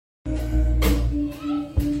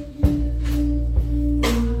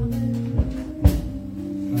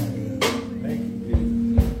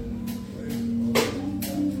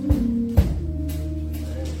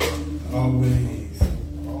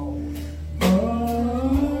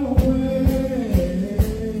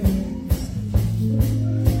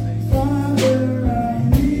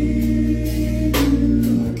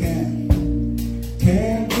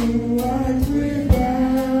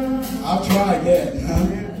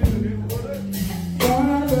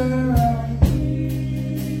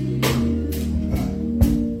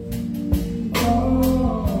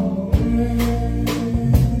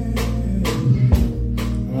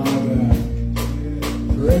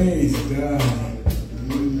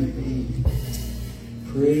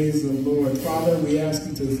Praise the Lord. Father, we ask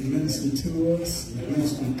you to minister to us,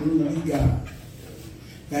 minister through me, God.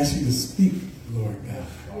 Ask you to speak, Lord God.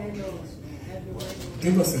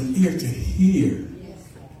 Give us an ear to hear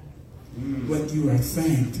what you are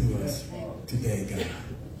saying to us today, God.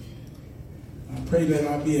 I pray that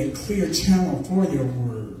I'll be a clear channel for your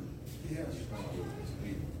word.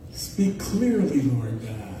 Speak clearly, Lord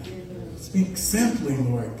God. Speak simply,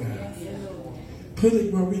 Lord God. Put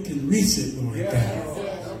it where we can reach it, Lord God.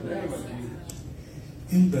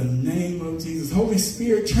 In the name of Jesus. Holy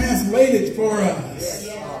Spirit, translate it for us.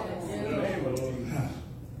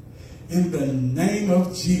 In the name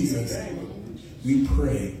of Jesus, we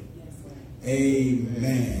pray.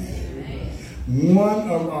 Amen. One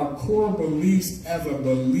of our core beliefs as a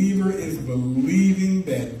believer is believing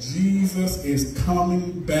that Jesus is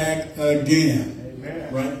coming back again.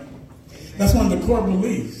 Amen. Right? That's one of the core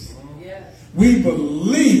beliefs. We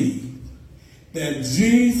believe that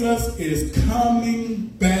Jesus is coming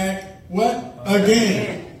back, what?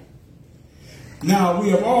 Again. Now, we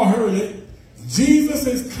have all heard it. Jesus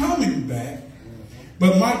is coming back.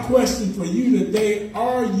 But my question for you today,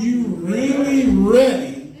 are you really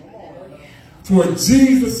ready for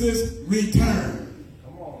Jesus' return?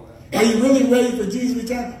 Are you really ready for Jesus'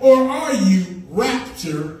 return? Or are you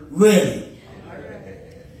rapture ready?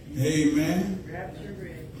 Amen.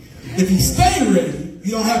 If you stay ready,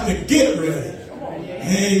 you don't have to get ready.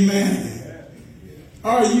 Amen.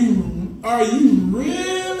 Are you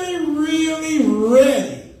really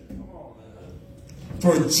ready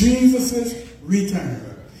for Jesus'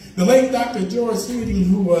 return? The late Dr. George Sweeting,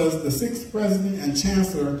 who was the 6th president and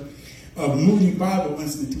chancellor of Moody Bible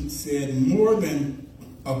Institute, said more than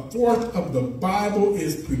a fourth of the Bible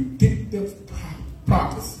is predictive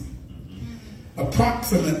prophecy.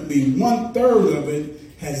 Approximately 1/3 of it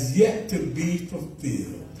has yet to be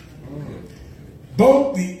fulfilled.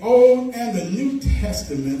 Both the Old and the New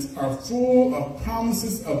Testaments are full of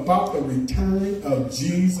promises about the return of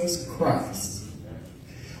Jesus Christ.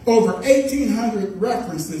 Over 1,800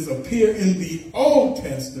 references appear in the Old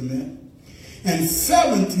Testament, and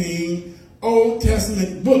 17 Old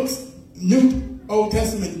Testament books, New Old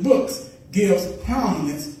Testament books, gives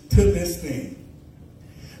prominence to this theme.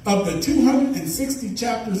 Of the 260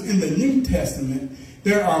 chapters in the New Testament,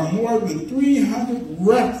 there are more than 300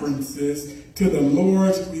 references to the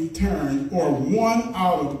Lord's return, or 1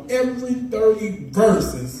 out of every 30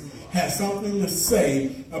 verses has something to say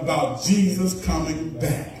about Jesus coming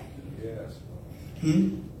back.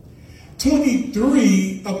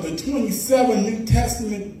 23 of the 27 New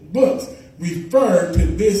Testament books refer to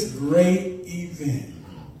this great event.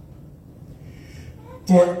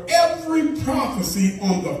 For every prophecy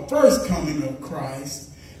on the first coming of Christ,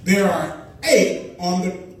 there are 8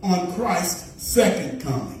 on Christ's second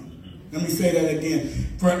coming. Let me say that again.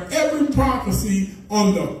 For every prophecy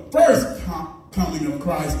on the first coming of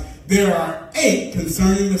Christ, there are 8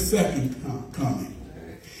 concerning the second coming.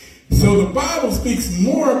 So the Bible speaks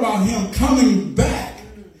more about him coming back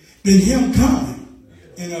than him coming,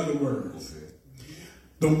 in other words.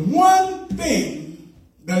 The one thing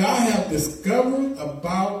that I have discovered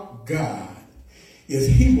about God is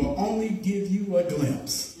he will only give you a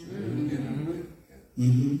glimpse.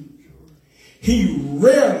 He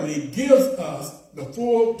rarely gives us the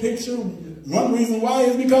full picture. One reason why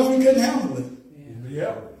is because we couldn't handle it.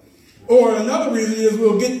 Or another reason is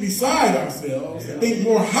we'll get beside ourselves and think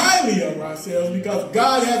more highly of ourselves because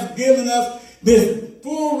God has given us this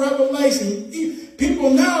full revelation.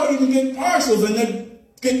 People now even get partials and they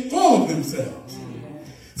get full of themselves.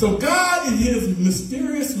 So God, in his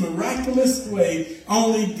mysterious, miraculous way,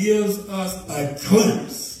 only gives us a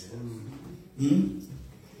glimpse.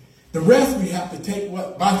 The rest we have to take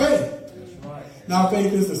what? By faith. Now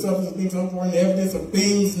faith is the substance of things hoped for and the evidence of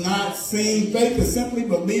things not seen. Faith is simply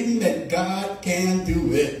believing that God can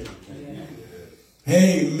do it.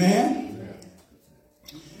 Amen.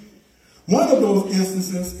 One of those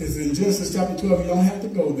instances is in Genesis chapter 12. You don't have to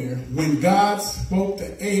go there. When God spoke to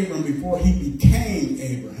Abram before he became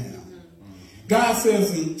Abraham. God said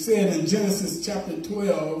in Genesis chapter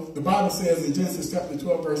 12, the Bible says in Genesis chapter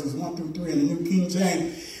 12 verses 1 through 3 in the New King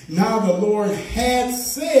James, now the Lord had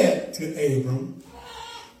said to Abram,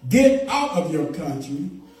 get out of your country,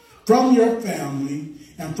 from your family,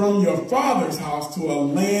 and from your father's house to a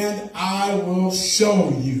land I will show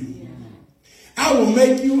you. I will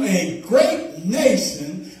make you a great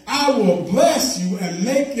nation. I will bless you and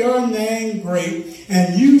make your name great,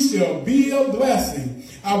 and you shall be a blessing.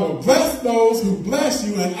 I will bless those who bless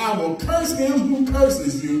you, and I will curse him who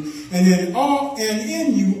curses you, and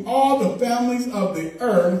in you all the families of the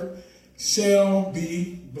earth shall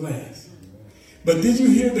be blessed. But did you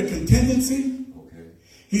hear the contingency? Okay.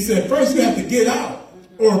 He said, first you have to get out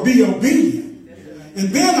or be obedient. And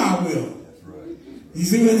then I will. That's right. You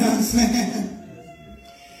see what I'm saying?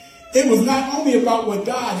 It was not only about what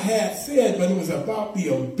God had said, but it was about the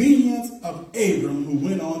obedience of Abram, who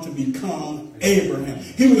went on to become Abraham.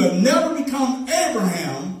 He would have never become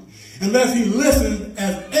Abraham unless he listened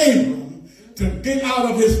as Abram to get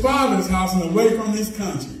out of his father's house and away from his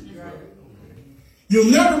country. You'll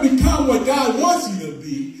never become what God wants you to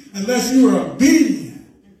be unless you are obedient.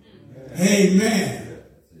 Amen.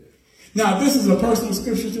 Now, this is a personal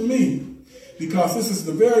scripture to me because this is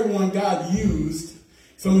the very one God used.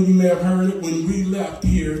 Some of you may have heard it when we left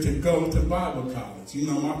here to go to Bible college. You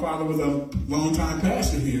know, my father was a longtime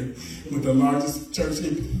pastor here with the largest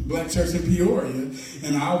black church in Peoria.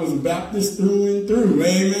 And I was a Baptist through and through.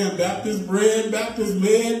 Amen. Baptist bred, Baptist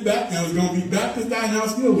led, Baptist. And I was going to be Baptist, and I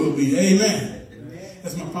still will be. Amen.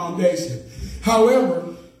 That's my foundation.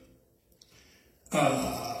 However,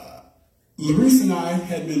 Larissa and I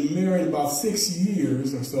had been married about 6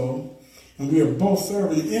 years or so. And we were both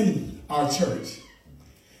serving in our church.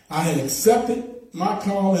 I had accepted my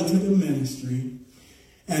call into the ministry,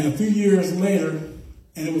 and a few years later,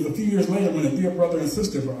 and it was a few years later when a dear brother and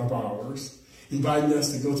sister of ours invited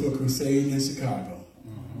us to go to a crusade in Chicago.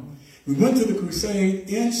 We went to the crusade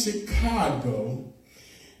in Chicago,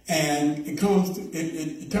 and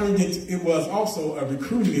it was also a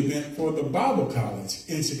recruiting event for the Bible college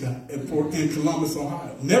in Chicago, in Columbus,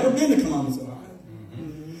 Ohio. Never been to Columbus, Ohio.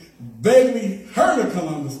 Vaguely heard of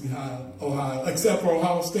Columbus, Ohio, except for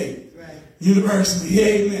Ohio State University,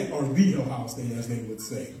 amen, or the Ohio State, as they would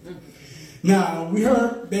say. Now, we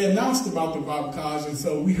heard they announced about the Bible college, and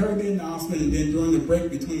so we heard the announcement, and then during the break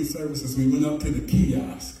between services, we went up to the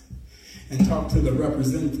kiosk and talked to the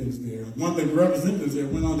representatives there. One of the representatives there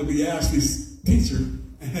went on to be Ashley's teacher,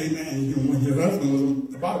 amen, when her husband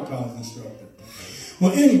was a Bible college instructor.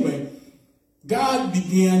 Well, anyway, God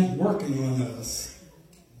began working on us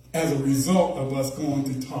as a result of us going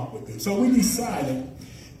to talk with them. So we decided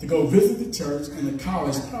to go visit the church and the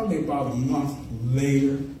college probably about a month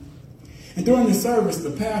later. And during the service,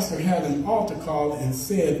 the pastor had an altar call and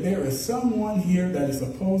said, there is someone here that is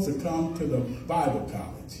supposed to come to the Bible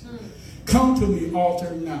college. Come to the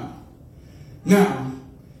altar now. Now,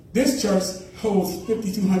 this church holds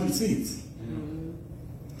 5,200 seats.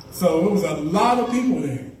 So it was a lot of people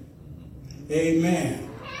there. Amen.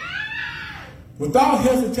 Without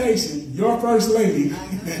hesitation, your first lady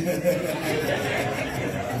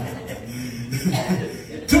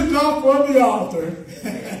took off from the altar,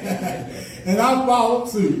 and I followed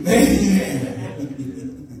suit.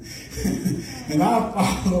 And I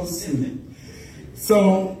followed suit.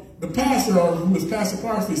 So the pastor, who was Pastor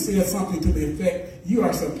Parsley, said something to the effect, you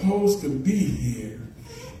are supposed to be here,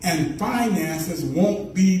 and finances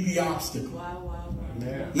won't be the obstacle. Wow.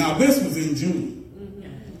 Now, this was in June.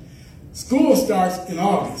 School starts in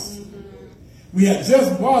August. We had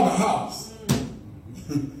just bought a house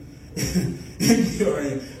in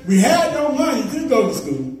Peoria. We had no money to go to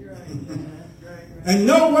school. And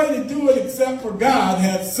no way to do it except for God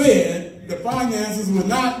had said the finances would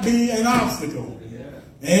not be an obstacle.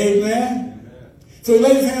 Amen. So he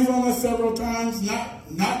laid his hands on us several times,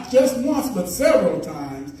 not just once, but several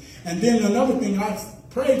times. And then another thing I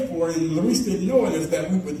prayed for, and Larissa didn't know it, is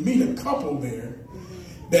that we would meet a couple there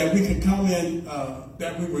that we could come in,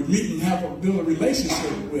 that we would meet and build a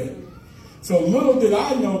relationship with. So little did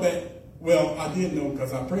I know that, well, I did know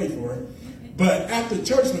because I prayed for it. But after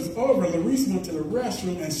church was over, Larissa went to the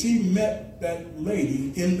restroom and she met that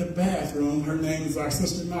lady in the bathroom. Her name is our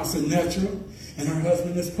sister now, Sinetra, and her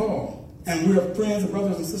husband is Paul. And we're friends and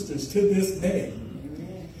brothers and sisters to this day.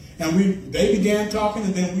 And they began talking,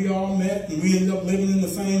 and then we all met, and we ended up living in the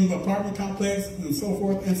same apartment complex, and so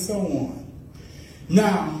forth and so on.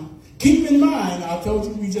 Now, keep in mind, I told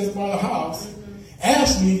you we just bought a house.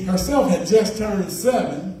 Ashley herself had just turned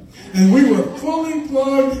 7, and we were fully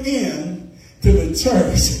plugged in to the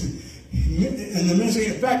church in the ministry.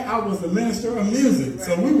 In fact, I was the minister of music,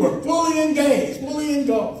 so we were fully engaged, fully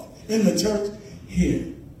engulfed in the church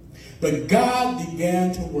here. But God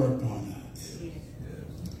began to work on us.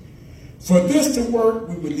 For this to work,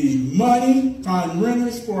 we would need money, find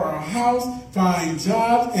renters for our house, find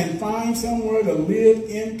jobs, and find somewhere to live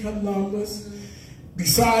in Columbus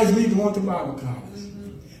besides me going to Bible college.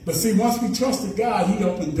 But see, once we trusted God, he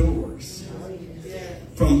opened doors.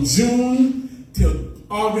 From June till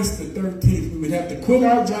August the 13th, we would have to quit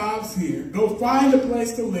our jobs here, go find a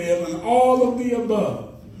place to live, and all of the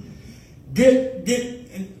above. Get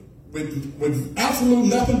with absolute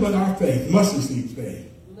nothing but our faith, mustard seed faith.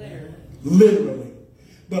 Literally.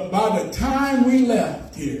 But by the time we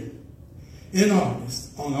left here in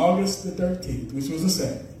August, on August the 13th, which was a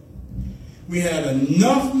Saturday, we had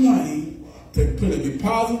enough money to put a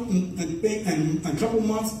deposit and a couple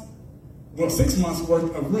months, well, 6 months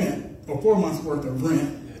worth of rent, or 4 months worth of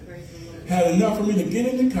rent. Had enough for me to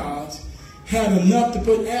get into college. Had enough to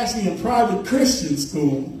put Ashley in private Christian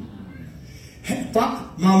school.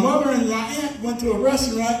 My mother and my aunt went to a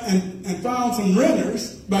restaurant and found some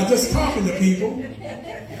renters by just talking to people.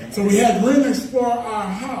 So we had renters for our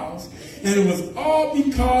house. And it was all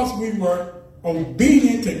because we were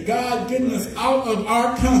obedient to God getting us out of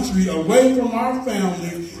our country, away from our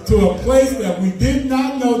family, to a place that we did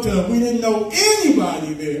not know, we didn't know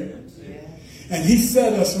anybody there. And he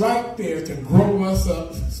set us right there to grow us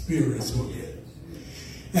up spiritually.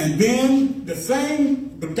 And then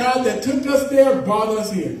the God that took us there brought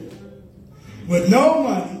us here. With no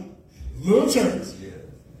money, little church.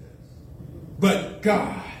 But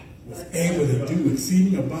God was able to do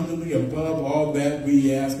exceeding abundantly above all that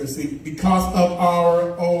we ask or seek because of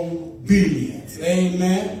our obedience.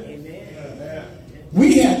 Amen. Amen.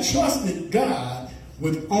 We had trusted God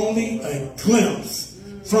with only a glimpse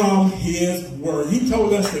from his word. He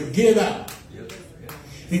told us to get out.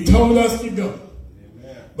 He told us to go.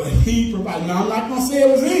 But he provided. Now, I'm not going to say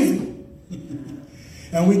it was easy.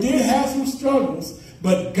 And we did have some struggles,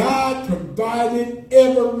 but God provided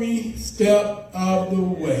every step of the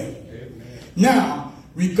way. Now,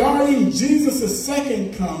 regarding Jesus'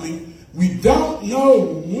 second coming, we don't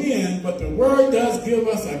know when, but the word does give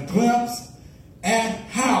us a glimpse at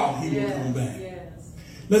how he will come back.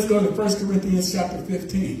 Let's go to 1 Corinthians chapter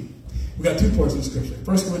 15. We've got 2 portions of scripture.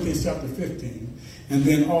 1 Corinthians chapter 15, and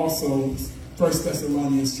then also 1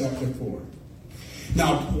 Thessalonians chapter 4.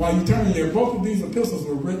 Now, while you turn there, both of these epistles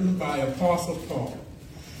were written by Apostle Paul.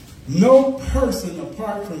 No person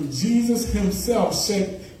apart from Jesus himself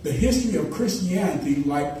shaped the history of Christianity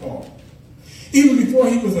like Paul. Even before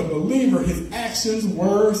he was a believer, his actions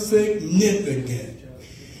were significant.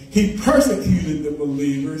 He persecuted the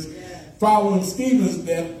believers following Stephen's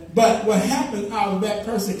death. But what happened out of that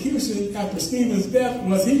persecution after Stephen's death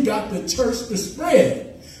was he got the church to spread.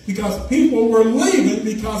 Because people were leaving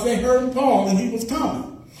because they heard Paul and he was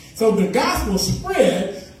coming. So the gospel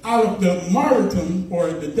spread out of the martyrdom or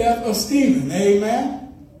the death of Stephen.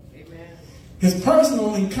 Amen? Amen. His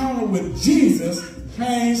personal encounter with Jesus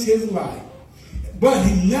changed his life. But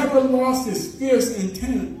he never lost his fierce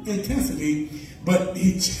intensity, but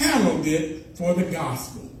he channeled it for the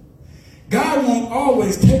gospel. God won't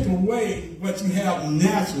always take away what you have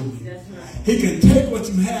naturally. That's right. He can take what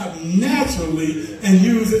you have naturally and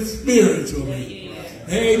use it spiritually.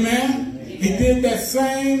 Amen. He did that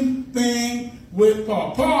same thing with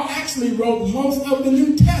Paul. Paul actually wrote most of the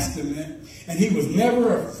New Testament, and he was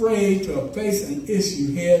never afraid to face an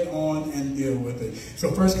issue head on and deal with it. So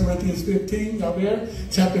 1 Corinthians 15, y'all there?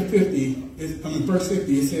 Chapter 50, verse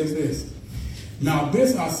 50, it says this. Now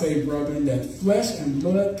this I say, brethren, that flesh and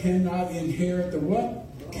blood cannot inherit the what?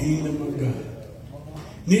 Kingdom of God.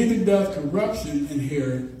 Neither doth corruption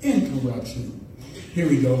inherit incorruption. Here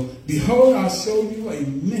we go. Behold, I show you a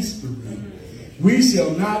mystery. We shall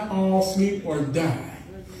not all sleep or die,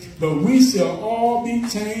 but we shall all be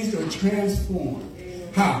changed or transformed.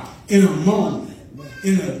 How? In a moment,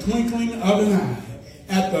 in a twinkling of an eye.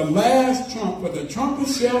 At the last trump, for the trumpet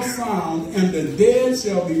shall sound, and the dead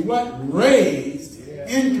shall be what? Raised,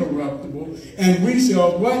 incorruptible, and we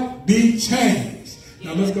shall what? Be changed.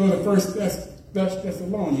 Now let's go to 1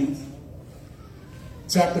 Thessalonians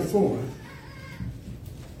chapter 4.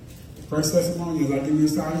 1 Thessalonians, I'll give you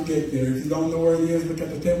time to get there. If you don't know where it is, look at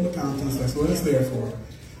the table of contents. That's what it's there for.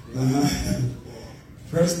 1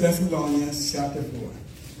 Thessalonians chapter 4.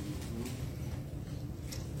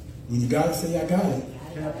 When you got it, say I got it.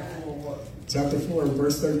 Chapter 4,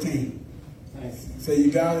 verse 13. Say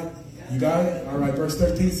you got it? You got it? All right, verse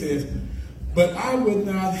 13 says, but I would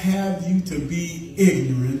not have you to be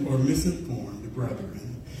ignorant or misinformed,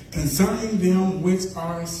 brethren, concerning them which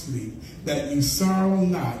are asleep, that you sorrow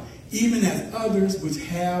not, even as others which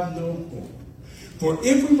have no hope. For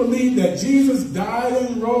if we believe that Jesus died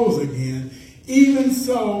and rose again, even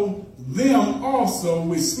so them also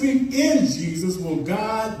which sleep in Jesus will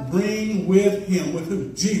God bring with him, with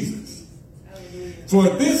who? Jesus. For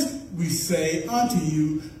this we say unto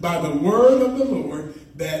you by the word of the Lord,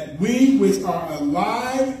 that we which are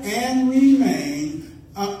alive and remain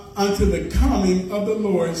unto the coming of the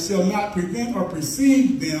Lord shall not prevent or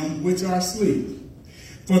precede them which are asleep.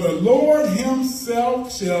 For the Lord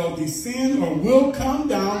himself shall descend or will come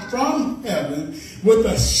down from heaven with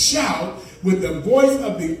a shout, with the voice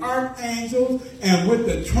of the archangels and with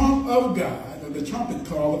the trump of God, or the trumpet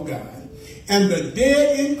call of God. And the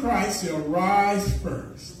dead in Christ shall rise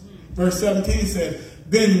first. Verse 17 says,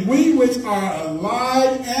 then we which are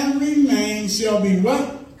alive and remain shall be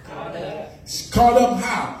what? Caught up. Caught up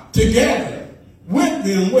how? Together. With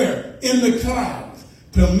them where? In the clouds.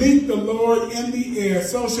 To meet the Lord in the air.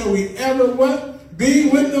 So shall we ever what? Be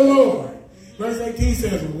with the Lord. Verse 18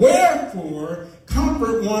 says, wherefore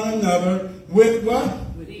comfort one another with what?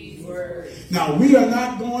 With these words. Now, we are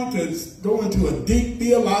not going to go into a deep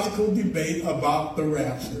theological debate about the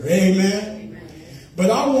rapture. Amen? But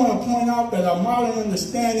I want to point out that our modern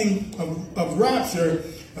understanding of rapture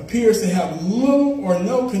appears to have little or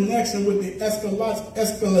no connection with the eschatological,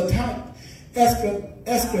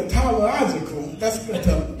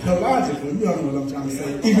 you don't know what I'm trying to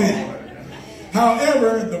say, event.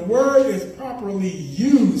 However, the word is properly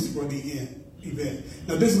used for the event.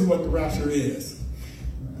 Now, this is what the rapture is.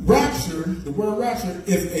 Rapture, the word rapture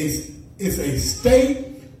is a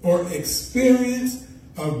state or experience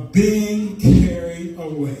of being carried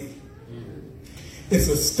away. It's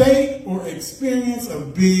a state or experience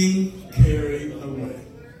of being carried away.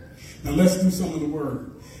 Now let's do some of the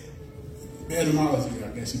word. The etymology, I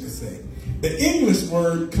guess you could say. The English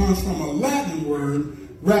word comes from a Latin word,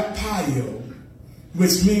 raptio,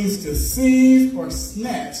 which means to seize or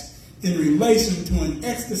snatch in relation to an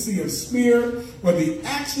ecstasy of spirit or the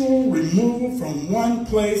actual removal from one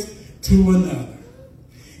place to another.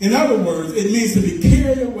 In other words, it means to be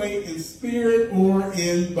carried away in spirit or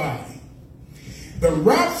in body. The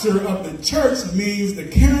rapture of the church means the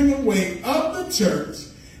carrying away of the church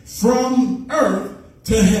from earth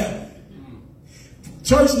to heaven.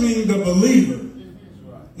 Church means the believer,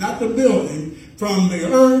 not the building, from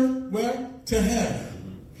the earth where? To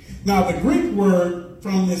heaven. Now, the Greek word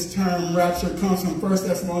from this term rapture comes from 1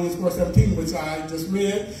 Thessalonians 4:17, which I just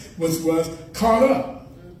read, which was caught up.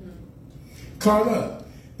 Caught up.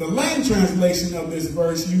 The Latin translation of this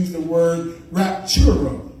verse used the word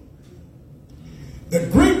rapturo. The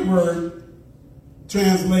Greek word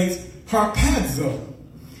translates harpazo,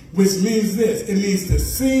 which means this. It means to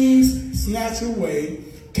seize, snatch away,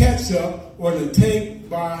 catch up, or to take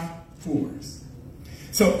by force.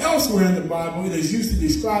 So elsewhere in the Bible, it is used to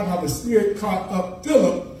describe how the Spirit caught up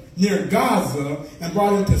Philip near Gaza and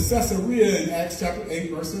brought him to Caesarea in Acts chapter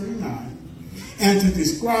 8, verse 39. And to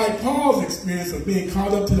describe Paul's experience of being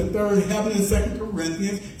caught up to the third heaven in 2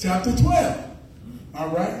 Corinthians chapter 12. All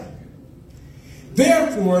right?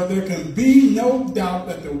 Therefore, there can be no doubt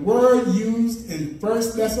that the word used in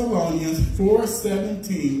 1 Thessalonians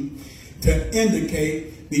 4:17 to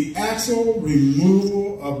indicate the actual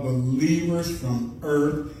removal of believers from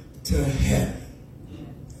earth to heaven.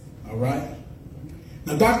 All right?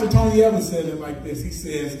 Now, Dr. Tony Evans said it like this. He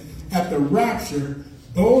says, at the rapture,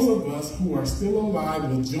 those of us who are still alive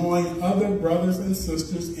will join other brothers and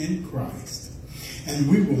sisters in Christ, and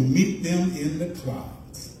we will meet them in the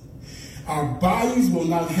clouds. Our bodies will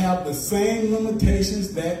not have the same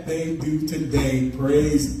limitations that they do today.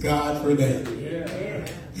 Praise God for that. Yeah.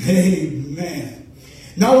 Amen.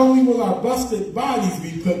 Not only will our busted bodies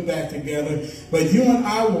be put back together, but you and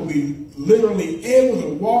I will be literally able to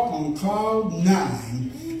walk on cloud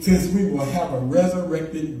 9, since we will have a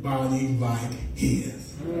resurrected body like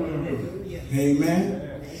his. Amen.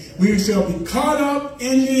 We shall be caught up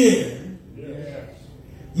in the air,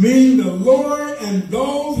 meaning the Lord and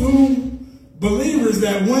those who believers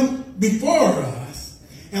that went before us,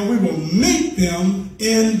 and we will meet them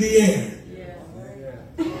in the air.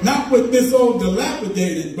 Not with this old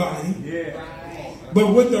dilapidated body,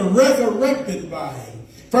 but with the resurrected body.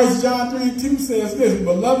 1 John 3:2 says this,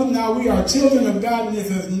 beloved, now we are children of God, and it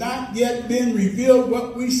has not yet been revealed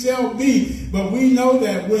what we shall be. But we know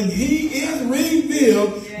that when he is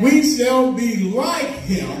revealed, we shall be like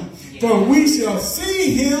him, for we shall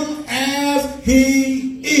see him as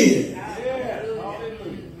he is.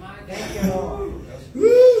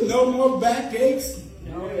 Woo, no more backaches,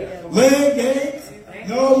 leg aches,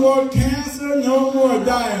 no more cancer, no more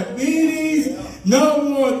diabetes, no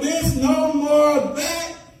more this, no more that.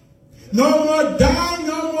 No more dying,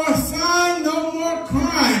 no more sighing, no more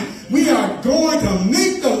crying. We are going to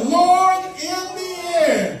meet the Lord in the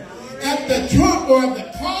air at the trump or at the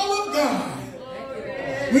call of God.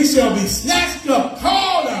 We shall be snatched up,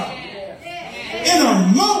 called out in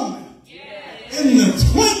a moment, in the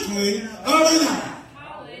twinkling of an eye.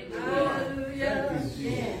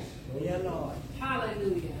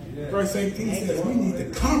 Hallelujah. Verse 18 says we need to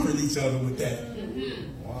comfort each other with that.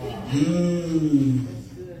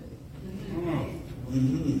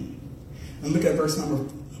 And look at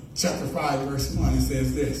chapter 5, verse 1. It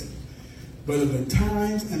says this. But of the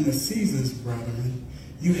times and the seasons, brethren,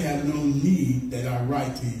 you have no need that I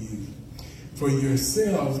write to you. For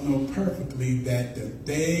yourselves know perfectly that the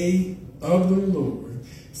day of the Lord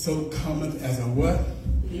so cometh as a what?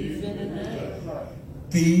 Thief in the night.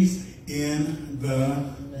 Thief in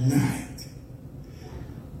the night.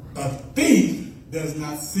 A thief does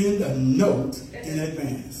not send a note in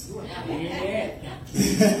advance.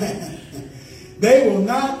 They will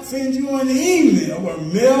not send you an email or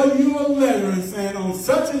mail you a letter and saying on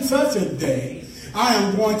such and such a day, I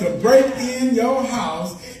am going to break in your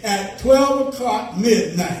house at 12 o'clock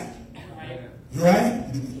midnight.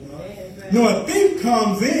 Right? No, a thief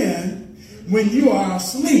comes in when you are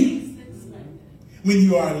asleep, when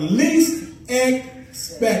you are least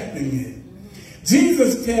expecting it.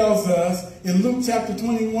 Jesus tells us in Luke chapter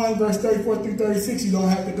 21, verse 34 through 36, you don't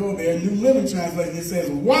have to go there. New Living Translation, it says,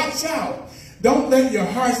 watch out. Don't let your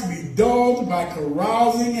hearts be dulled by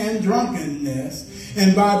carousing and drunkenness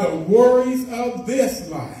and by the worries of this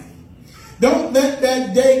life. Don't let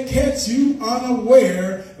that day catch you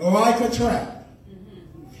unaware like a trap.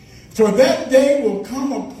 For that day will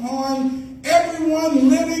come upon everyone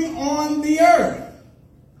living on the earth.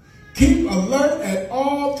 Keep alert at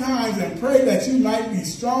all times and pray that you might be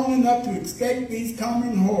strong enough to escape these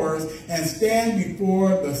coming horrors and stand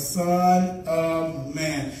before the Son of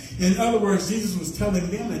Man. In other words, Jesus was telling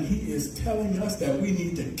them, and he is telling us that we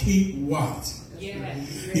need to keep watch.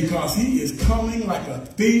 Because he is coming like a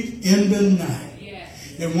thief in the night.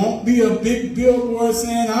 It won't be a big billboard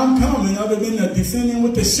saying, I'm coming, other than the descending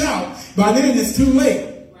with the shout. By then it's too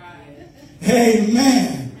late.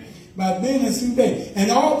 Amen. By then it's too late.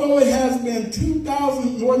 And although it has been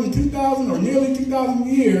more than 2,000 or nearly 2,000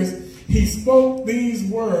 years, he spoke these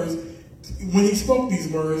words. When he spoke these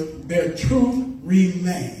words, their truth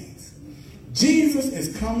remains. Jesus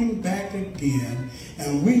is coming back again,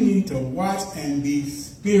 and we need to watch and be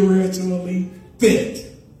spiritually fit.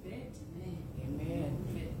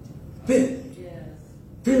 Fit.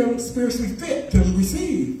 Spiritually fit to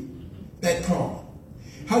receive that call.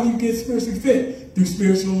 How do you get spiritually fit? Through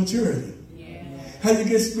spiritual maturity. How do you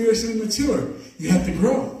get spiritually mature? You have to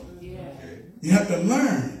grow. You have to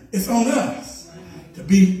learn. It's on us to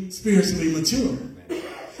be spiritually mature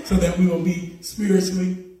so that we will be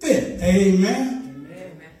spiritually fit. Amen?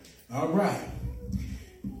 All right.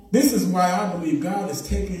 This is why I believe God is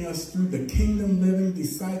taking us through the Kingdom Living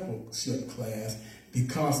Discipleship class,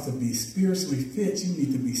 because to be spiritually fit, you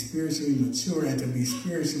need to be spiritually mature, and to be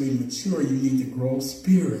spiritually mature, you need to grow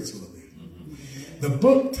spiritually. The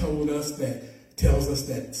book tells us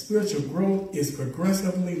that spiritual growth is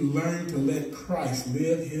progressively learning to let Christ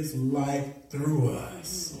live his life through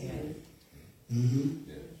us.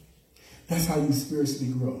 That's how you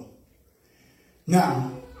spiritually grow.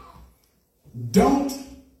 Now, don't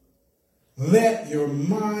let your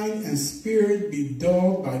mind and spirit be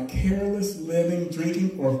dulled by careless living,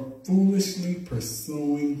 drinking, or foolishly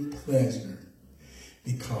pursuing pleasure.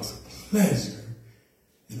 Because pleasure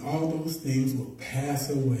and all those things will pass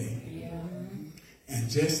away. And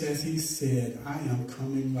just as he said, I am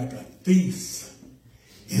coming like a thief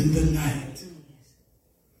in the night.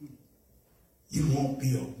 You won't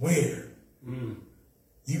be aware.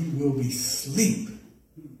 You will be asleep.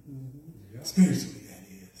 Spiritually, that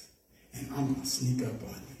is. And I'm going to sneak up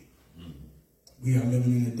on you. We are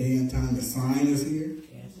living in a day and time. The sign is here.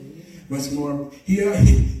 Much more.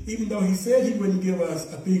 Even though he said he wouldn't give us,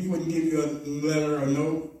 a thief wouldn't give you a letter or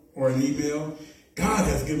note or an email, God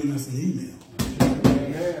has given us an email.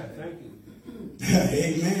 Amen. Thank you.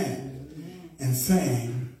 Amen. And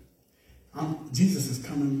saying, Jesus is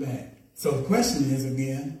coming back. So the question is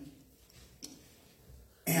again,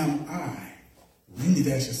 am I? You need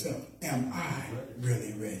to ask yourself, am I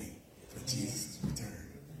really ready for Jesus' return?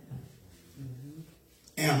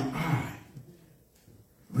 Am I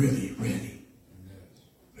really ready?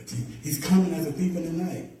 He's coming as a thief in the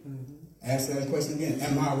night. Ask that question again.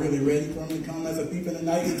 Am I really ready for him to come as a thief in the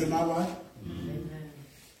night into my life?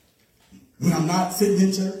 When I'm not sitting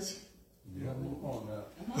in church?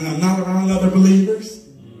 When I'm not around other believers?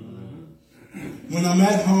 When I'm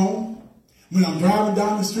at home? When I'm driving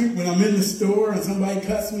down the street? When I'm in the store and somebody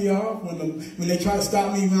cuts me off? When they try to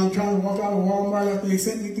stop me when I'm trying to walk out of Walmart after they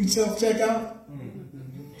sent me through self-checkout?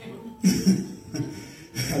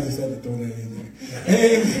 I just had to throw that in there.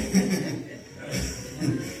 Amen.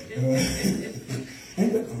 I'm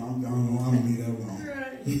going to leave that alone.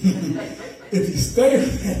 If you stay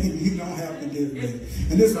ready, you don't have to get ready.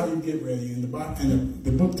 And this is how you get ready. And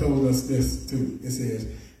the book told us this too. It says,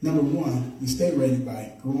 number one, you stay ready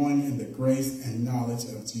by growing in the grace and knowledge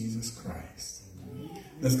of Jesus Christ.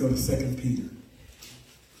 Let's go to 2 Peter.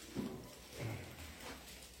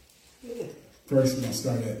 First, we're going to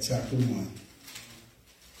start at chapter 1.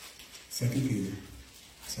 2 Peter,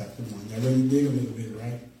 chapter 1. Now, ready to dig a little bit,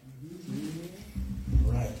 right?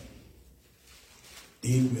 All right.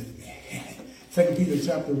 Dig with me. 2 Peter,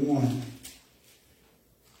 chapter 1.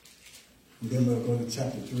 And then we'll go to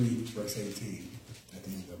chapter 3, verse 18 at the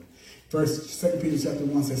end of it. First, 2 Peter chapter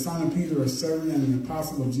 1 says, Simon Peter, a servant and an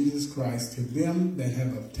apostle of Jesus Christ, to them that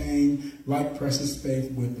have obtained like precious faith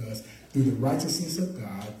with us through the righteousness of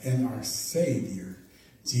God and our Savior,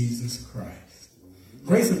 Jesus Christ.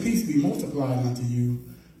 Grace and peace be multiplied unto you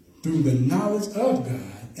through the knowledge of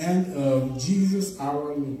God and of Jesus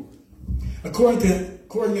our Lord.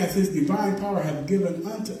 According as his divine power hath given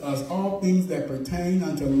unto us all things that pertain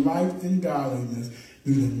unto life and godliness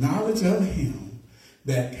through the knowledge of him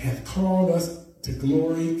that hath called us to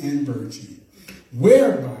glory and virtue,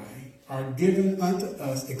 whereby are given unto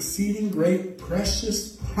us exceeding great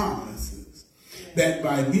precious promises, that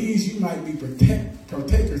by these you might be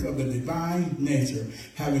partakers of the divine nature,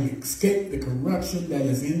 having escaped the corruption that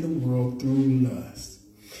is in the world through lust.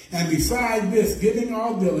 And beside this, giving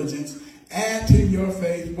all diligence, add to your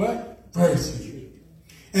faith what? Virtue.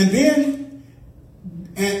 And then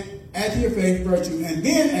add to your faith virtue, and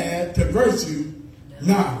then add to virtue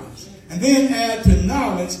knowledge. And then add to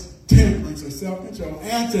knowledge temperance or self-control.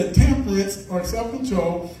 And to temperance or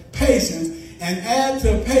self-control patience. And add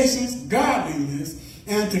to patience godliness.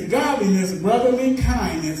 And to godliness brotherly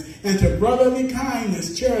kindness. And to brotherly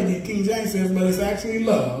kindness charity. King James says, but it's actually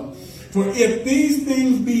love. For if these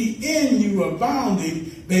things be in you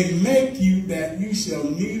abounding, they make you that you shall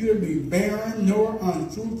neither be barren nor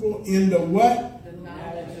unfruitful in the what? The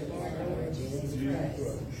knowledge of our Lord Jesus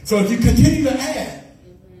Christ. So if you continue to add,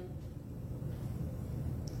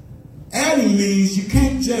 adding means you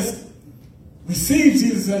can't just receive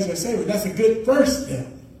Jesus as your Savior. That's a good first step.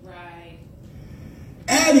 Right.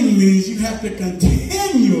 Adding means you have to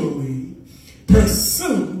continually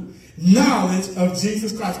pursue knowledge of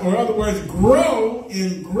Jesus Christ. Or in other words, grow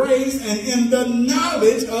in grace and in the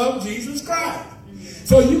knowledge of Jesus Christ.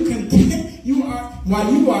 So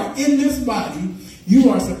while you are in this body, you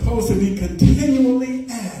are supposed to be continually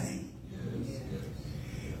adding.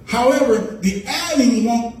 However, the adding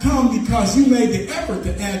won't come because you made the effort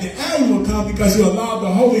to add. The adding will come because you allowed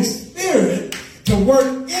the Holy Spirit to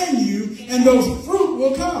work in you, and those fruit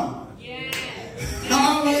will come. Yes.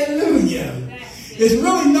 Hallelujah. It's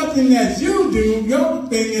really nothing that you do. Your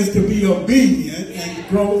thing is to be obedient and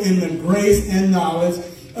grow in the grace and knowledge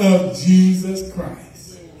of Jesus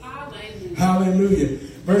Christ. Hallelujah. Hallelujah.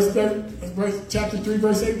 Chapter 3,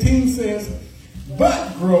 verse 18 says,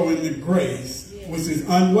 but grow in the grace, which is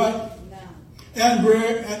what? And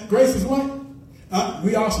grace is what?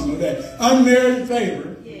 We also know that. Unmerited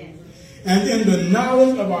favor. Yes. And in the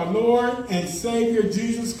knowledge of our Lord and Savior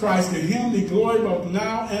Jesus Christ, to him be glory both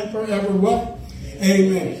now and forever. What?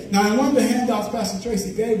 Amen. Now, in one of the handouts Pastor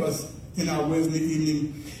Tracy gave us in our Wednesday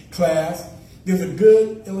evening class, there's a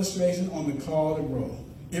good illustration on the call to grow.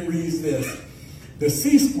 It reads this. The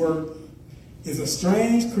sea squirt is a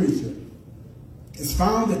strange creature. It's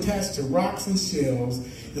found attached to rocks and shells.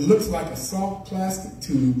 It looks like a soft plastic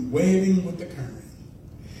tube waving with the current.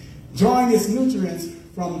 Drawing its nutrients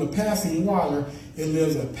from the passing water, it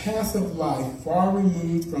lives a passive life far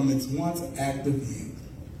removed from its once active youth.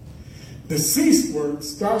 The sea squirt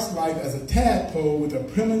starts life as a tadpole with a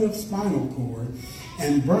primitive spinal cord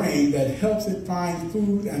and brain that helps it find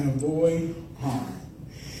food and avoid harm.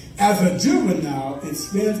 As a juvenile, it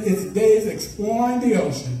spends its days exploring the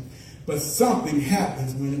ocean, but something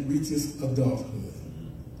happens when it reaches adulthood.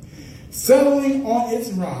 Settling on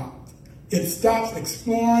its rock, it stops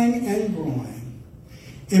exploring and growing.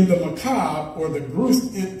 In the macabre or the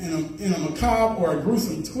gruesome, in a macabre or a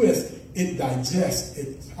gruesome twist, it digests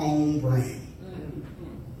its own brain.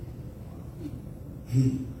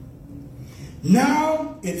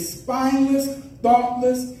 Now its spineless,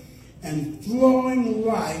 thoughtless, and flowing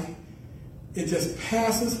life, it just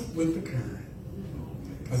passes with the current.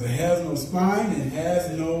 Because it has no spine, it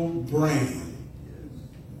has no brain.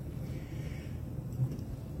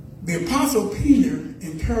 The Apostle Peter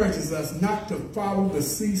encourages us not to follow the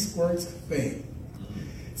sea squirt's fate.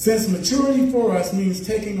 Since maturity for us means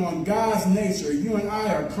taking on God's nature, you and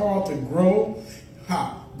I are called to grow.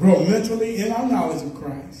 Grow mentally in our knowledge of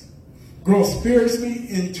Christ. Grow spiritually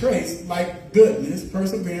in traits like goodness,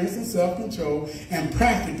 perseverance, and self-control, and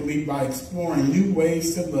practically by exploring new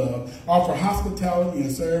ways to love, offer hospitality,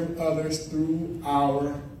 and serve others through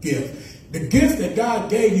our gifts. The gifts that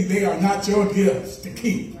God gave you, they are not your gifts to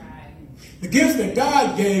keep. The gifts that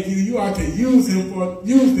God gave you, you are to use them for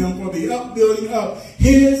the upbuilding of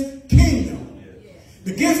his kingdom.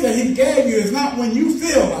 The gifts that he gave you is not when you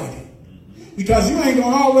feel like it. Because you ain't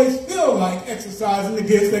going to always feel like exercising the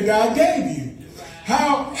gifts that God gave you.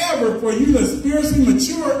 However, for you to spiritually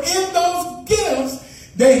mature in those gifts,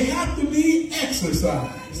 they have to be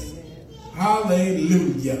exercised.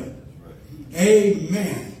 Hallelujah.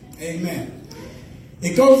 Amen. Amen.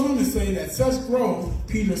 It goes on to say that such growth,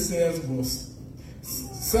 Peter says,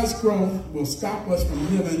 such growth will stop us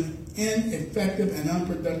from living ineffective and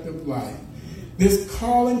unproductive life. This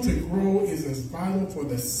calling to grow is as vital for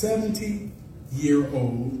the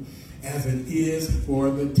 70-year-old as it is for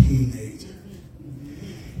the teenager.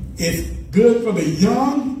 It's good for the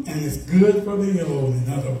young and it's good for the old, in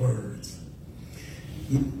other words.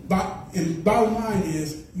 And bottom line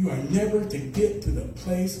is, you are never to get to the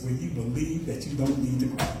place where you believe that you don't need to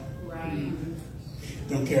grow. Right.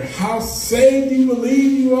 Don't care how saved you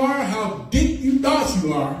believe you are, how deep you thought you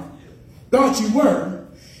were,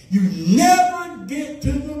 you never get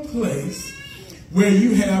to the place where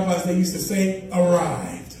you have, as they used to say,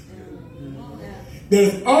 arrived.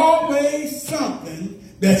 There's always something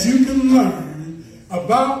that you can learn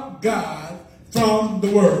about God from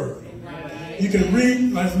the Word. You can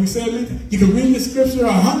read, like we said, you can read the scripture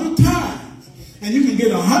 100 times, and you can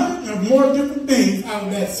get 100 or more different things out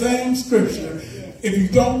of that same scripture. If you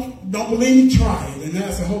don't believe, try it, and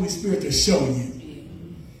ask the Holy Spirit to show you.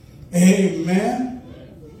 Amen.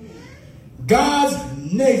 God's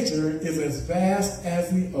nature is as vast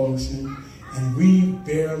as the ocean, and we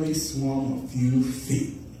barely swim a few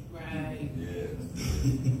feet. Right.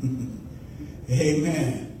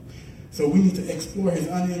 Amen. So we need to explore his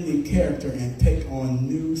unending character and take on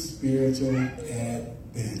new spiritual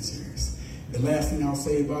adventures. The last thing I'll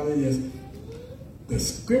say about it is the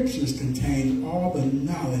scriptures contain all the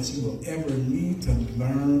knowledge you will ever need to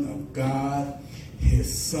learn of God,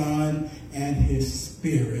 his Son, and his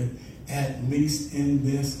Spirit, at least in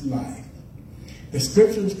this life. The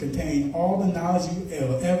scriptures contain all the knowledge you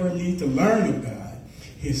will ever need to learn of God,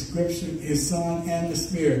 his scripture, his Son, and the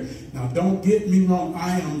Spirit. Now, don't get me wrong.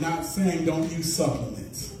 I am not saying don't use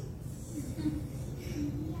supplements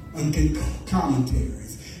and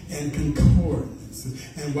commentaries and concordance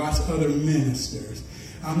and watch other ministers.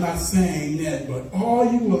 I'm not saying that, but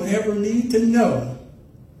all you will ever need to know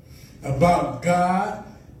about God,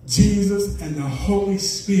 Jesus, and the Holy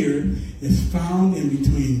Spirit is found in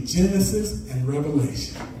between Genesis and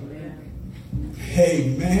Revelation.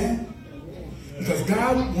 Amen. Because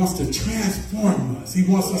God wants to transform us. He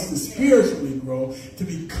wants us to spiritually grow to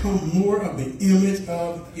become more of the image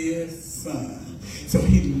of his Son. So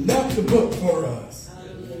he left the book for us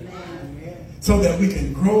so that we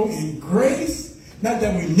can grow in grace. Not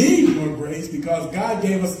that we need more grace, because God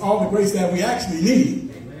gave us all the grace that we actually need.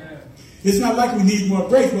 It's not like we need more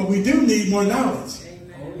grace, but we do need more knowledge.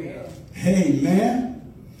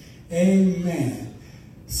 Amen. Amen.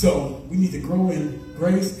 So we need to grow in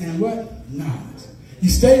grace and what? Knowledge. You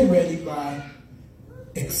stay ready by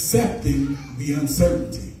accepting the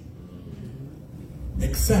uncertainty.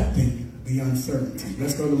 Accepting the uncertainty.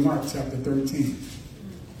 Let's go to Mark chapter 13.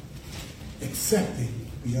 Accepting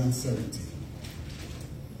the uncertainty.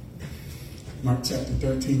 Mark chapter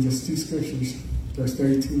 13, just two scriptures, verse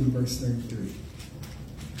 32 and verse 33.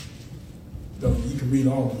 Though you can read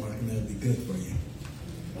all of them, and that'd be good for you.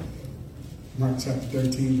 Mark chapter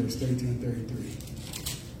 13, verse 32 and 33.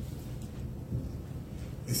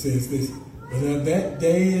 It says this, but of that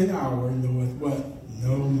day and hour knoweth what?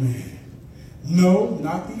 No man. No,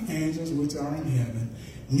 not the angels which are in heaven,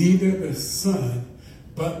 neither the Son,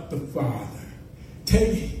 but the Father.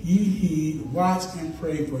 Take ye heed, watch and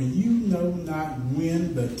pray, for you know not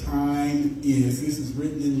when the time is. This is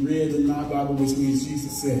written in red in my Bible, which means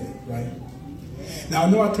Jesus said it, right? Now, I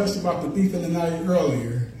know I touched about the thief in the night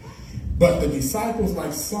earlier, but the disciples,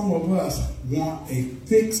 like some of us, want a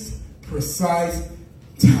fixed, precise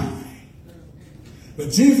time.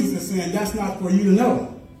 But Jesus is saying that's not for you to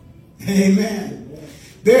know. Amen.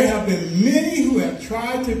 There have been many who have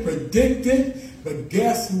tried to predict it, but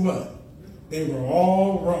guess what? They were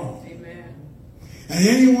all wrong. Amen. And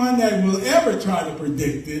anyone that will ever try to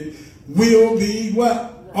predict it will be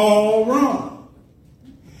what? All wrong.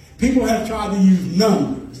 People have tried to use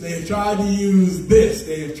numbers. They have tried to use this.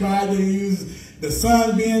 They have tried to use the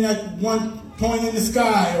sun being at one point in the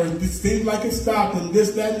sky, or it seems like it stopped, and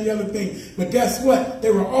this, that, and the other thing. But guess what?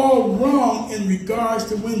 They were all wrong in regards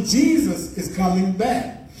to when Jesus is coming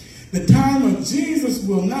back. The time of Jesus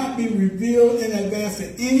will not be revealed in advance to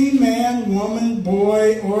any man, woman,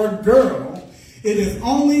 boy, or girl. It is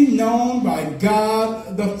only known by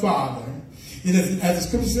God the Father. It is, as the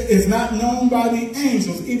scripture says, it's not known by the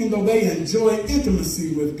angels, even though they enjoy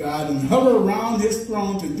intimacy with God and hover around his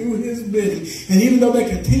throne to do his bidding. And even though they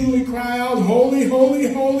continually cry out, holy,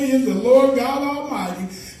 holy, holy is the Lord God Almighty,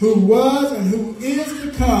 who was and who is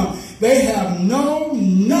to come, they have no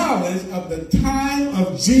knowledge of the time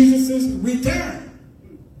of Jesus' return.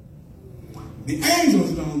 The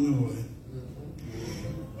angels don't know it.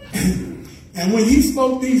 And when he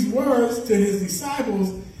spoke these words to his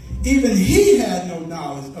disciples, even he had no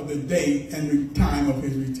knowledge of the date and the time of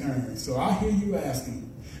his return. So I hear you asking,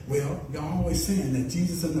 well, you're always saying that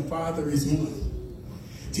Jesus and the Father is one.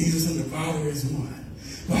 Jesus and the Father is one.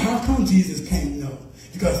 Well, how come Jesus can't know?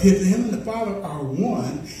 Because if him and the Father are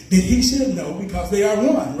one, then he should know because they are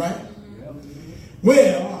one, right?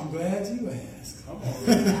 Well, I'm glad you asked.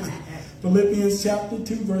 Philippians chapter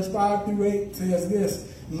 2, verse 5 through 8 says this.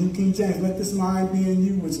 New King James, let this mind be in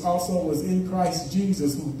you, which also was in Christ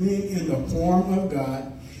Jesus, who being in the form of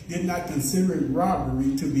God, did not consider it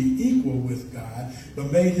robbery to be equal with God, but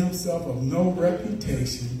made himself of no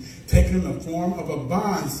reputation, taking the form of a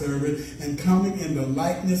bondservant and coming in the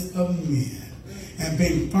likeness of men. And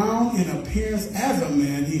being found in appearance as a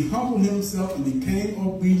man, he humbled himself and became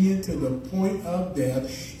obedient to the point of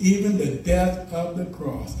death, even the death of the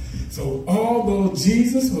cross. So although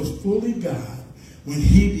Jesus was fully God, when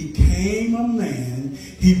he became a man,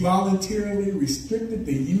 he voluntarily restricted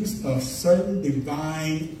the use of certain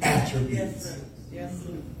divine attributes. Yes, sir. Yes,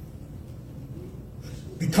 sir.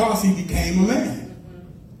 Because he became a man.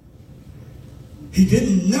 He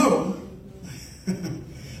didn't know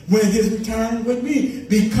when his return would be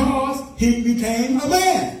because he became a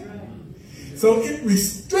man. So it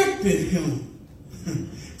restricted him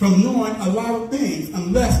from knowing a lot of things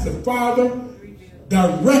unless the Father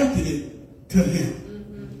directed it to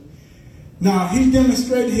him. Now, he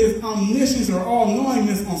demonstrated his omniscience or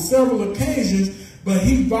all-knowingness on several occasions, but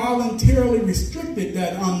he voluntarily restricted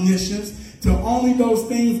that omniscience to only those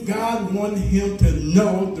things God wanted him to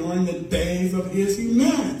know during the days of his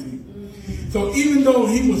humanity. So even though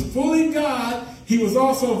he was fully God, he was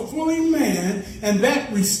also fully man, and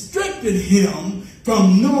that restricted him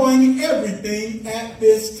from knowing everything at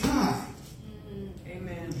this time.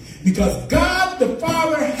 Amen. Because God the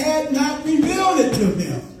Father had not revealed it to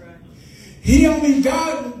him. He only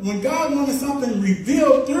when God wanted something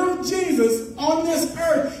revealed through Jesus on this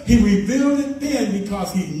earth, he revealed it then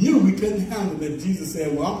because he knew we couldn't handle it. Jesus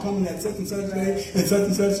said, well, I'm coming at such and such day, and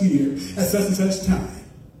such year, at such and such time.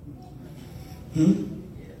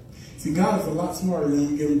 See, God is a lot smarter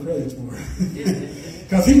than we give him credit for.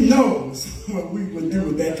 Because he knows what we would do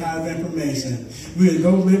with that kind of information. We would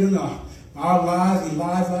go living our lives and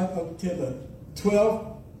lives up to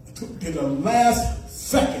the last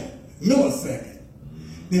second, millisecond.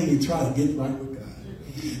 Then we try to get right with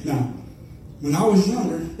God. Now, when I was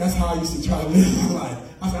younger, that's how I used to try to live my life.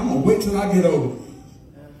 I said, I'm going to wait till I get older.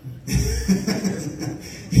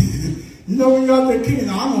 You know, when you're out there kicking,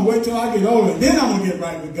 I'm going to wait till I get older, then I'm going to get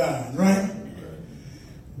right with God, right?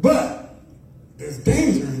 But there's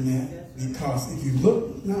danger in that because if you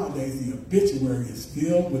look nowadays, the obituary is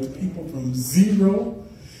filled with people from 0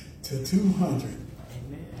 to 200.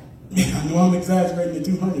 Yeah, I know I'm exaggerating the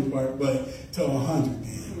 200 part, but to 100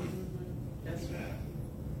 then. That's right.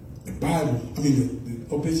 The Bible,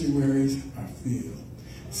 the obituaries are filled.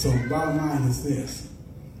 So bottom line is this.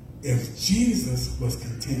 If Jesus was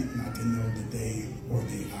content not to know the day or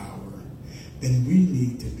the hour, then we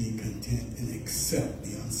need to be content and accept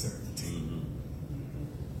the uncertainty.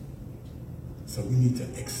 So we need to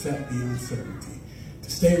accept the uncertainty.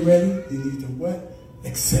 To stay ready, you need to what?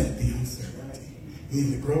 Accept the uncertainty. You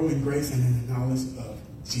need to grow in grace and in the knowledge of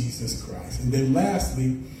Jesus Christ. And then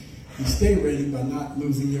lastly, you stay ready by not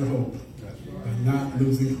losing your hope. By not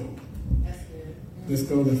losing hope. Let's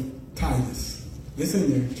go to Titus. It's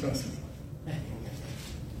in there, trust me.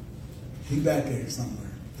 He's back there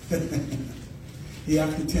somewhere. He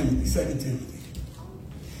after Timothy, 2 Timothy.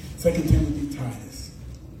 2 Timothy, Titus.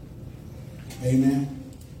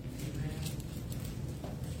 Amen.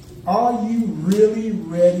 Are you really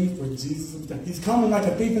ready for Jesus? He's coming like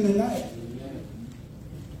a thief in the night.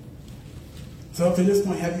 So up to this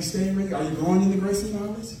point, have you stayed ready? Are you growing in the grace and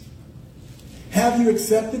knowledge? Have you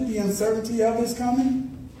accepted the uncertainty of his coming?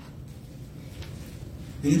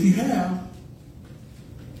 And if you have,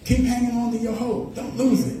 keep hanging on to your hope. Don't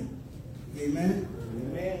lose it. Amen?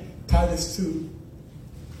 Amen. Titus 2,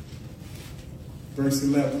 verse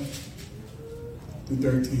 11 through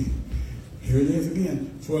 13. Here it is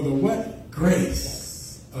again. For the what?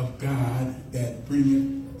 Grace of God that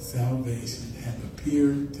bringeth salvation hath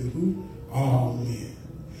appeared to who? All men.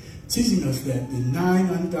 Teaching us that denying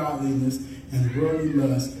ungodliness and worldly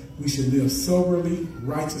lust, we should live soberly,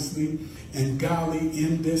 righteously, and godly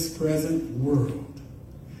in this present world.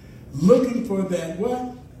 Looking for that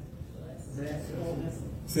what?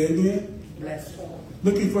 Say it again. Blessed hope.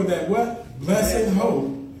 Looking for that what? Blessed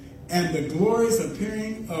hope and the glorious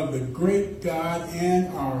appearing of the great God and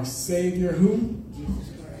our Savior, who?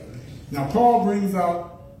 Jesus Christ. Now, Paul brings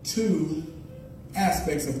out two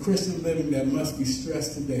aspects of Christian living that must be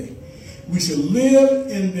stressed today. We should live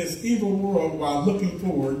in this evil world while looking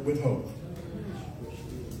forward with hope.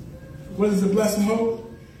 What is the blessed hope?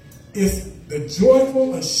 It's the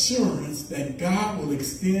joyful assurance that God will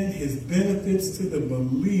extend his benefits to the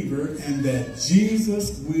believer and that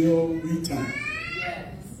Jesus will return.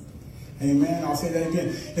 Yes. Amen. I'll say that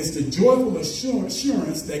again. It's the joyful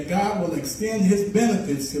assurance that God will extend his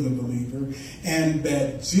benefits to the believer and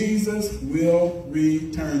that Jesus will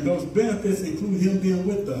return. Those benefits include him being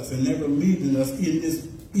with us and never leaving us in this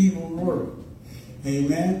evil world.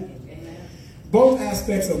 Amen. Both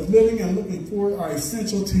aspects of living and looking forward are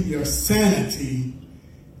essential to your sanity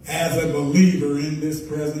as a believer in this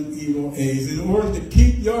present evil age. In order to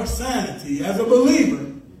keep your sanity as a believer,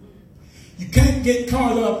 you can't get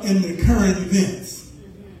caught up in the current events.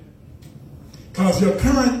 Because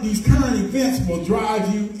these current events will drive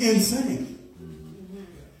you insane.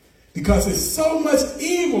 Because there's so much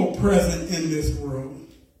evil present in this world.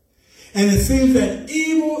 And it seems that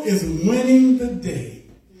evil is winning the day.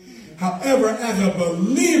 However, as a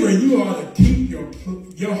believer, you ought to keep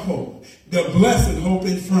your hope, the blessed hope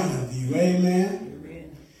in front of you. Amen?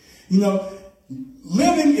 Amen. You know,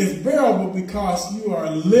 living is bearable because you are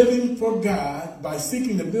living for God by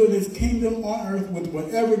seeking to build his kingdom on earth with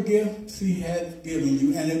whatever gifts he has given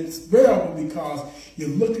you. And it's bearable because you're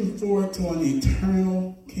looking forward to an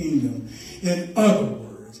eternal kingdom. In other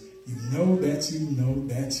words, you know that you know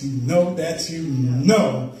that you know that you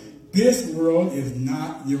know this world is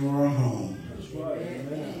not your home. That's right.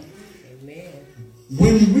 Amen.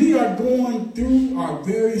 When we are going through our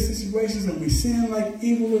various situations and we seem like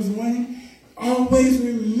evil is winning, always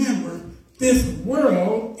remember this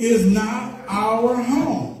world is not our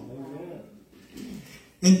home.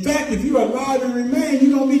 In fact, if you're alive and remain,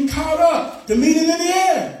 you're going to be caught up to meet him in the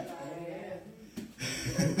air.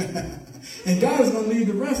 And God is going to leave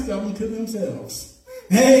the rest of them to themselves.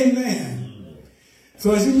 Amen.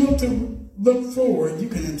 So as you look forward, you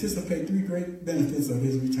can anticipate three great benefits of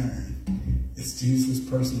his return. It's Jesus'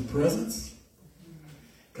 personal presence.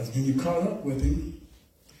 Because when you're caught up with him,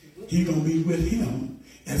 he's going to be with him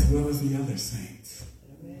as well as the other saints.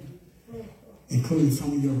 Including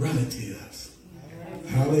some of your relatives.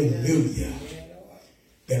 Hallelujah.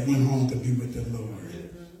 That went home to be with the Lord.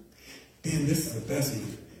 Then this is the best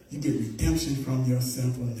one. You get redemption from your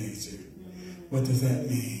sinful nature. What does that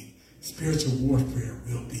mean? Spiritual warfare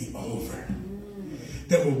will be over.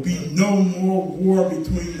 There will be no more war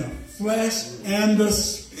between the flesh and the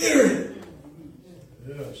spirit.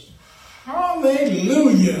 Yes.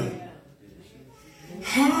 Hallelujah.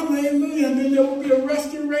 Hallelujah. And then there will be a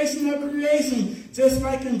restoration of creation, just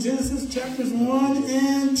like in Genesis chapters 1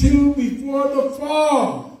 and 2 before the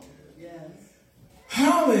fall. Yes.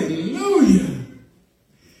 Hallelujah.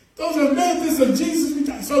 Those are benefits of Jesus'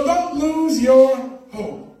 return. So don't lose your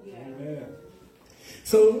hope.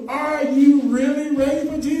 So are you really ready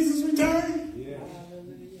for Jesus' return? Yeah.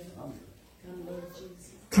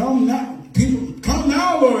 Come now, people, come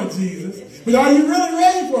now, Lord Jesus. But are you really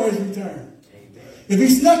ready for his return? If he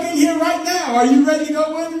snuck in here right now, are you ready to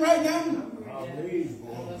go with him right now?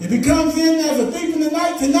 If he comes in as a thief in the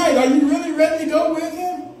night tonight, are you really ready to go with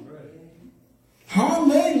him?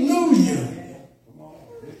 Hallelujah.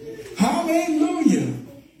 Hallelujah.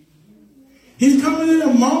 He's coming in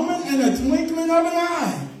a moment and a twinkling of an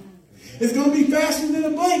eye. It's going to be faster than a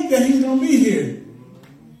blink that he's going to be here.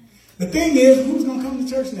 The thing is, who's going to come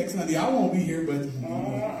to church next Sunday? I won't be here, but I'm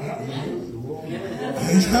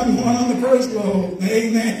going on the first load.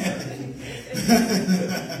 Amen.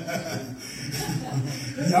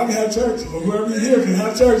 Y'all can have church, or whoever you're here can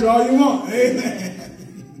have church all you want. Amen.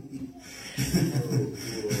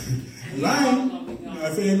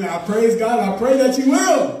 I say, amen. I praise God. I pray that you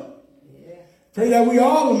will. Pray that we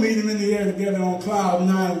all will meet him in the air together on cloud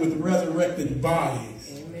 9 with resurrected bodies.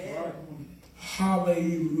 Amen.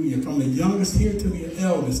 Hallelujah. From the youngest here to the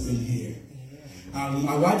eldest in here.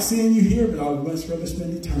 I like seeing you here, but I would much rather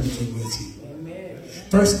spend eternity with you. Amen.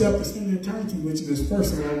 First step to spending eternity with you is,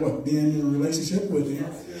 first of all, what? Being in a relationship with him,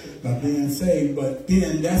 by being saved. But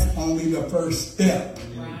then that's only the first step.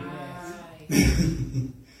 Right.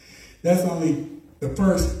 That's only the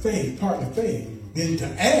first faith, part of faith. Then to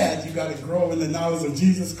add, you got to grow in the knowledge of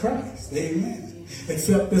Jesus Christ. Amen.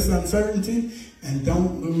 Accept this uncertainty and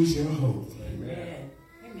don't lose your hope. Amen.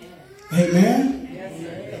 Amen? Yes,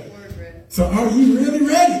 sir. Good word, Rick. So are you really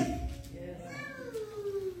ready?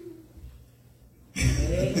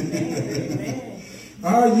 Amen.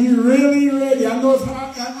 Are you really ready? I know it's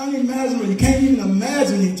hard, unimaginable. You can't even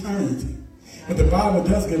imagine eternity. But the Bible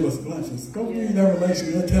does give us glimpses. Go read Revelation.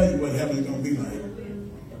 It'll tell you what heaven is going to be like.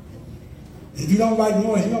 If you don't like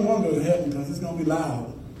noise, you don't want to go to heaven because it's going to be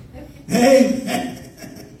loud. Amen.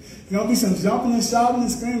 There's going to be some jumping and shouting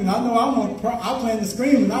and screaming. I know I plan to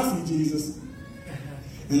scream when I see Jesus.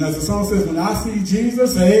 And as the song says, when I see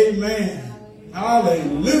Jesus, amen.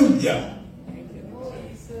 Hallelujah.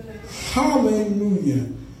 Hallelujah.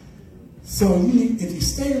 So if you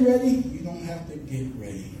stay ready, you don't have to get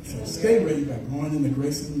ready. So stay ready by growing in the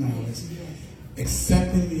grace and knowledge,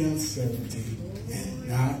 accepting the uncertainty, and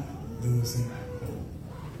not losing hope.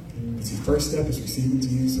 But your first step is receiving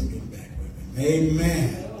Jesus, so get back with him.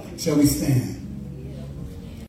 Amen. Shall we stand?